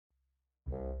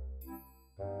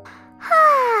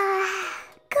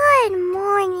Good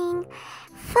morning.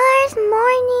 First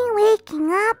morning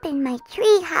waking up in my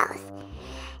treehouse.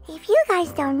 If you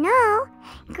guys don't know,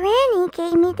 Granny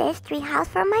gave me this treehouse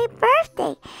for my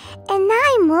birthday, and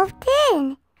I moved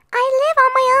in. I live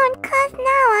on my own because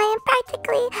now I am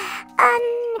practically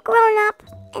grown up,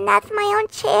 and that's my own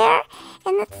chair,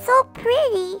 and it's so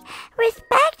pretty.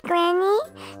 Respect, Granny.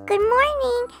 Good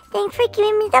morning. Thanks for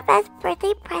giving me the best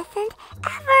birthday present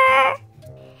ever.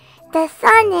 The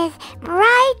sun is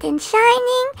bright and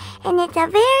shining, and it's a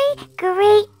very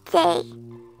great day.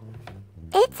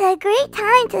 It's a great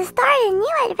time to start a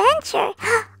new adventure.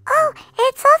 Oh,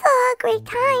 it's also a great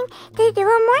time to do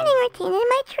a morning routine in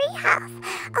my treehouse.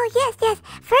 Oh, yes.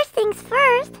 First things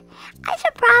first, I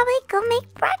should probably go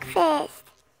make breakfast.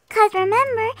 Because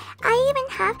remember, I even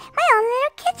have my own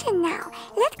little kitchen now.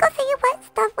 Let's go see what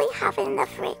stuff we have in the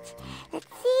fridge. Let's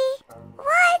see.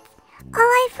 What? Oh,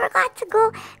 I forgot to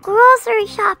go grocery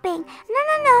shopping. No.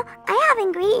 I have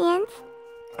ingredients.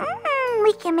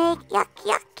 We can make yuck.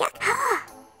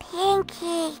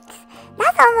 Pancakes.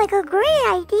 That sounds like a great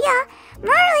idea. I'm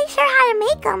not really sure how to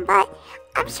make them, but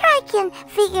I'm sure I can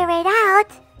figure it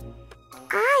out.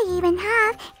 I even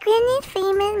have Granny's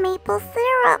famous maple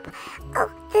syrup. Oh,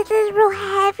 this is real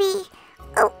heavy.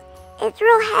 Oh, it's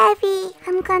real heavy.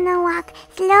 I'm gonna walk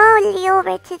slowly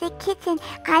over to the kitchen.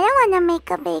 I don't want to make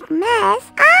a big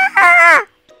mess. Ah!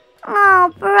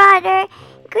 Oh, brother.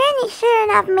 Granny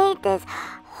shouldn't have made this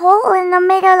hole in the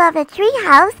middle of the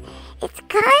treehouse. It's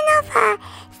kind of a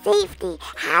safety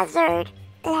hazard.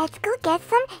 Let's go get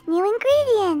some new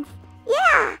ingredients.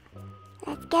 Yeah.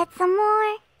 Let's get some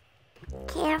more.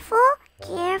 Careful.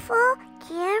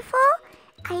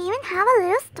 I even have a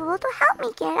little stool to help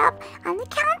me get up on the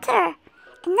counter.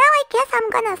 And now I guess I'm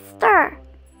gonna stir.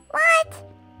 What?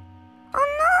 Oh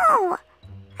no!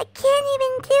 I can't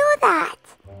even do that.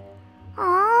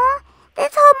 Aw,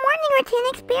 this whole morning routine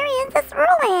experience is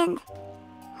ruined.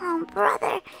 Oh,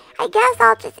 brother, I guess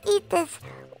I'll just eat this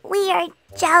weird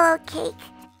jello cake.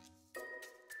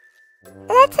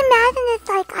 Let's imagine it's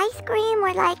like ice cream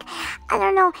or like, I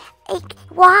don't know, a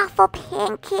waffle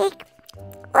pancake.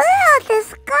 Ugh,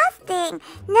 disgusting.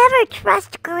 Never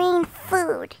trust green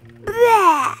food.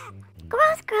 Bleh.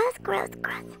 Gross.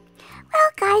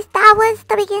 Well, guys, that was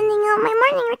the beginning of my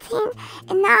morning routine.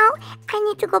 And now I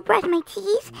need to go brush my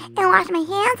teeth and wash my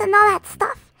hands and all that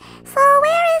stuff. So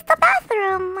where is the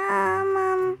bathroom?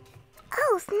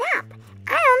 Oh, snap.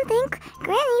 I don't think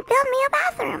Granny built me a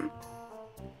bathroom.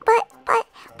 But,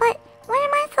 what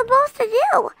am I supposed to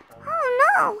do? Oh,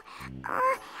 no.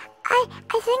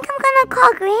 I think I'm gonna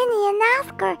call Granny and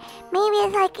ask her. Maybe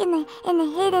it's like in a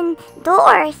hidden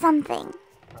door or something.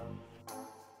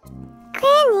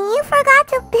 Granny, you forgot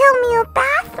to build me a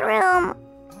bathroom.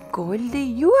 Goldie,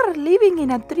 you are living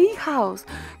in a treehouse.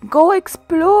 Go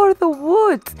explore the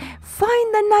woods.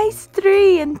 Find a nice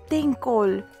tree and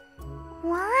tinkle.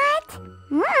 What?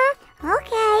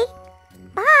 Okay.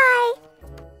 Bye.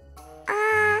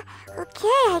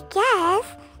 Okay, I guess.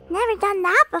 Never done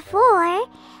that before.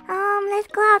 Let's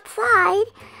go outside.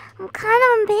 I'm kind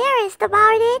of embarrassed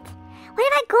about it. What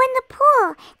if I go in the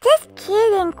pool? Just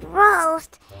kidding, gross.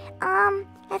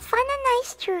 Let's find a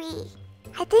nice tree.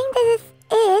 I think this is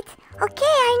it. Okay,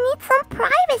 I need some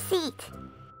privacy.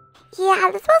 Yeah,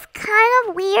 this was kind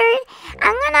of weird.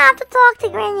 I'm gonna have to talk to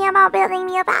Granny about building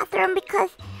me a bathroom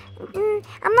because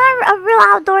I'm not a real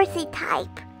outdoorsy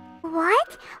type.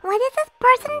 What? What is this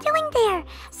person doing there?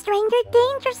 Stranger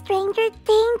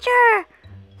danger.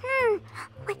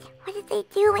 What are they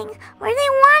doing? What do they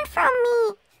want from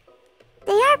me?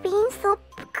 They are being so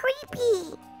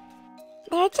creepy.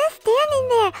 They're just standing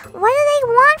there. What do they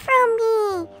want from me?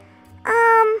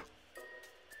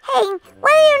 Hey,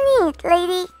 what do you need,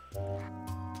 lady?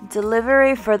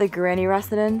 Delivery for the Granny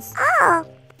residence.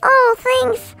 Oh,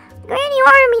 thanks. Granny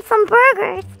ordered me some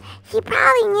burgers. She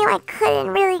probably knew I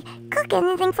couldn't really cook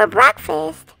anything for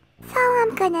breakfast. So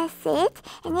I'm gonna sit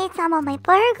and eat some of my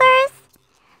burgers.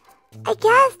 I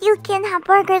guess you can have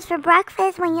burgers for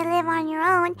breakfast when you live on your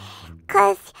own.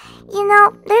 Because,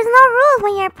 there's no rules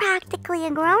when you're practically a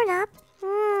grown-up.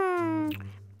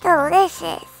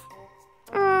 Delicious.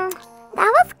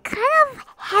 That was kind of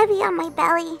heavy on my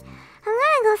belly. I'm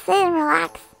gonna go sit and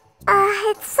relax.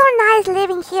 It's so nice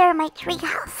living here in my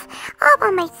treehouse, all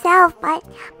by myself, but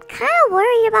I'm kind of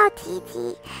worried about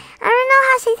Titi. I don't know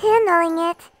how she's handling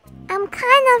it. I'm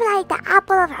kind of like the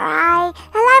apple of her eye,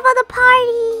 the life of the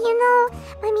party,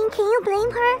 I mean, can you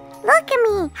blame her? Look at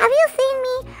me. Have you seen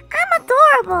me? I'm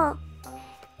adorable.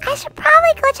 I should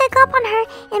probably go check up on her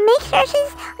and make sure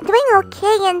she's doing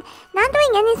okay and not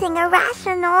doing anything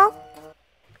irrational.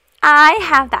 I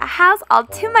have the house all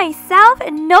to myself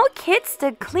and no kids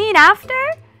to clean after.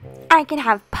 I can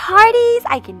have parties,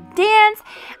 I can dance.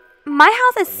 My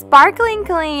house is sparkling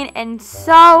clean and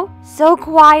so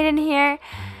quiet in here.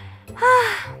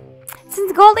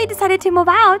 Since Goldie decided to move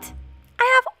out,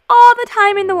 I have all the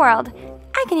time in the world.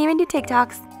 I can even do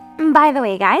TikToks. By the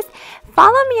way, guys,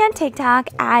 follow me on TikTok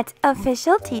at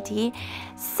officialTT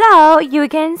so you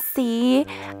can see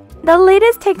the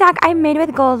latest TikTok I made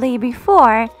with Goldie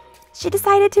before she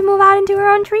decided to move out into her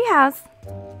own treehouse.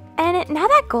 And now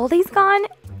that Goldie's gone,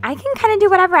 I can kind of do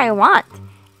whatever I want.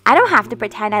 I don't have to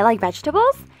pretend I like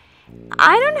vegetables.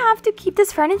 I don't have to keep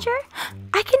this furniture.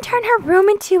 I can turn her room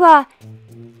into a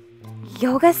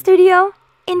yoga studio,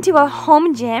 into a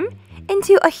home gym,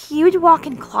 into a huge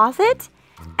walk-in closet.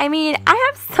 I mean,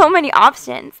 I have so many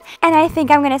options. And I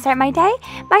think I'm going to start my day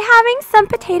by having some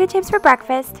potato chips for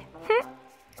breakfast.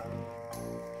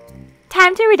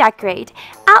 Time to redecorate.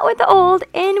 Out with the old,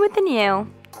 in with the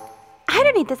new. I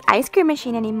don't need this ice cream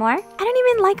machine anymore. I don't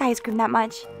even like ice cream that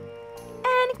much.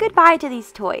 And goodbye to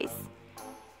these toys.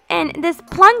 And this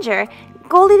plunger,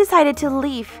 Goldie decided to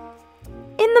leave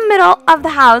in the middle of the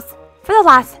house for the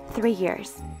last 3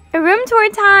 years. A room tour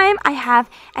time. I have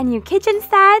a new kitchen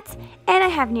set and I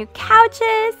have new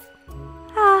couches.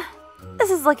 This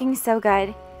is looking so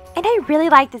good. And I really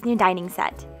like this new dining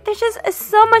set. There's just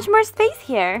so much more space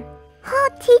here. Oh,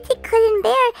 Titi couldn't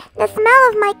bear the smell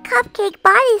of my cupcake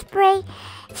body spray.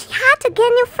 She had to get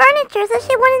new furniture so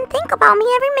she wouldn't think about me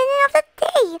every minute of the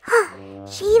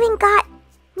day. She even got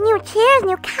new chairs,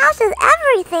 new couches,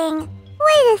 everything.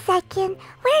 Wait a second,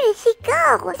 where did she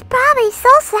go? It's probably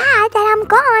so sad that I'm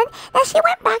gone that she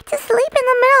went back to sleep in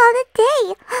the middle of the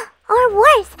day. Or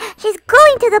worse, she's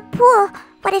going to the pool.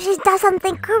 What if she does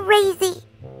something crazy?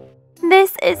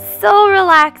 This is so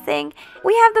relaxing.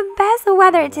 We have the best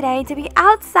weather today to be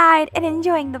outside and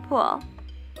enjoying the pool.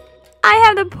 I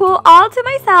have the pool all to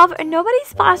myself and nobody's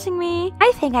splashing me.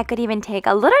 I think I could even take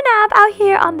a little nap out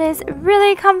here on this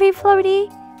really comfy floaty.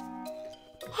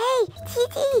 Hey,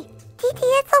 Titi,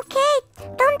 it's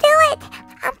okay. Don't do it.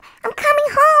 I'm coming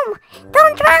home.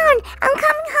 Don't drown. I'm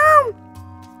coming home.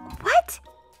 What?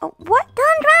 What?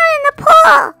 Don't drown in the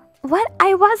pool. What?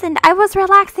 I wasn't. I was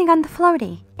relaxing on the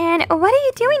floaty. And what are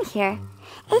you doing here?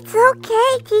 It's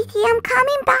okay, Titi. I'm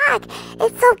coming back.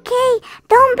 It's okay.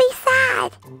 Don't be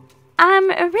sad. I'm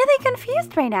really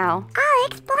confused right now. I'll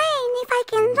explain if I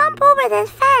can jump over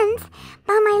this fence,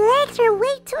 but my legs are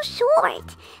way too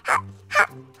short.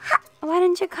 Why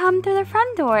don't you come through the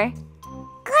front door?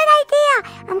 Good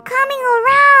idea. I'm coming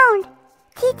around.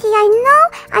 Titi, I know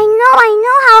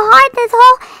how hard this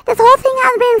whole thing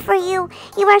has been for you.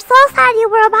 You were so sad you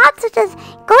were about to just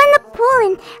go in the pool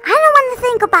and I don't want to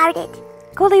think about it.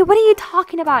 Goldie, what are you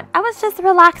talking about? I was just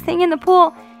relaxing in the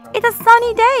pool. It's a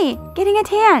sunny day, getting a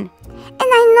tan. And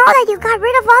I know that you got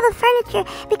rid of all the furniture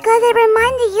because it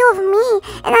reminded you of me.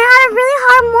 And I had a really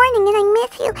hard morning and I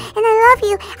miss you and I love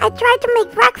you. I tried to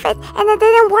make breakfast and it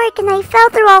didn't work and I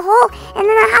fell through a hole and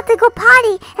then I had to go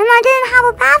potty and I didn't have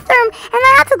a bathroom and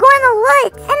I had to go in the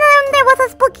woods. And then there was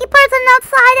a spooky person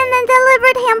outside and then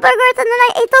delivered hamburgers and then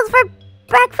I ate those for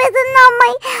breakfast and now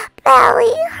my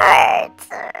belly hurts.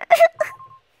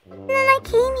 And then I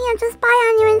came here to spy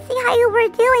on you and see how you were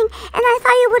doing, and I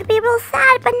thought you would be real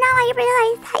sad, but now I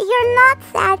realize that you're not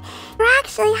sad. You're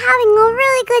actually having a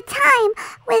really good time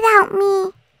without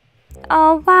me.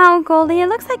 Oh, wow, Goldie, it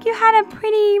looks like you had a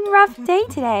pretty rough day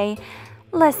today.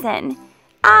 Listen,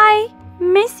 I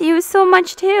miss you so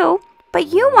much too, but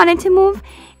you wanted to move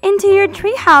into your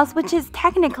treehouse, which is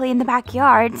technically in the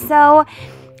backyard, so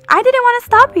I didn't want to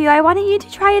stop you. I wanted you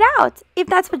to try it out, if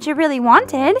that's what you really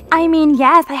wanted. I mean,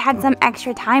 yes, I had some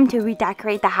extra time to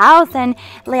redecorate the house and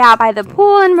lay out by the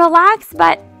pool and relax,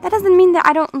 but that doesn't mean that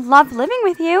I don't love living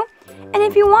with you. And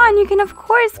if you want, you can of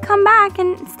course come back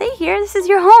and stay here. This is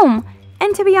your home.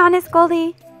 And to be honest,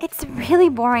 Goldie, it's really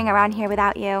boring around here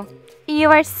without you.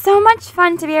 You are so much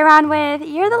fun to be around with.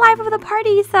 You're the life of the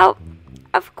party, so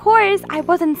of course I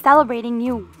wasn't celebrating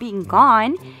you being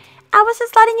gone. I was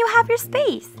just letting you have your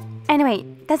space. Anyway,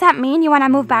 does that mean you want to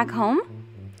move back home?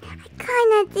 I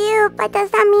kinda do, but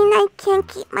does that mean I can't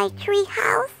keep my tree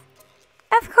house?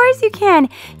 Of course you can.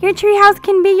 Your treehouse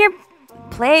can be your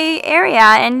play area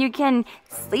and you can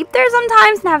sleep there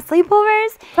sometimes and have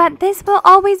sleepovers, but this will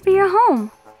always be your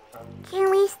home. Can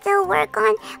we still work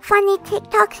on funny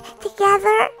TikToks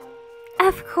together?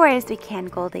 Of course we can,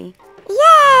 Goldie.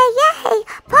 Yay!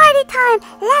 Party time!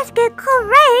 Let's get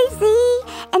crazy!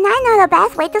 And I know the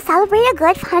best way to celebrate a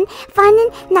good, fun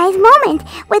and nice moment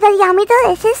with a yummy,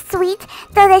 delicious, sweet,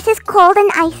 delicious, cold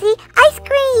and icy ice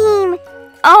cream!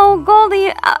 Oh, Goldie,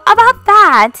 about that.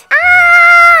 that?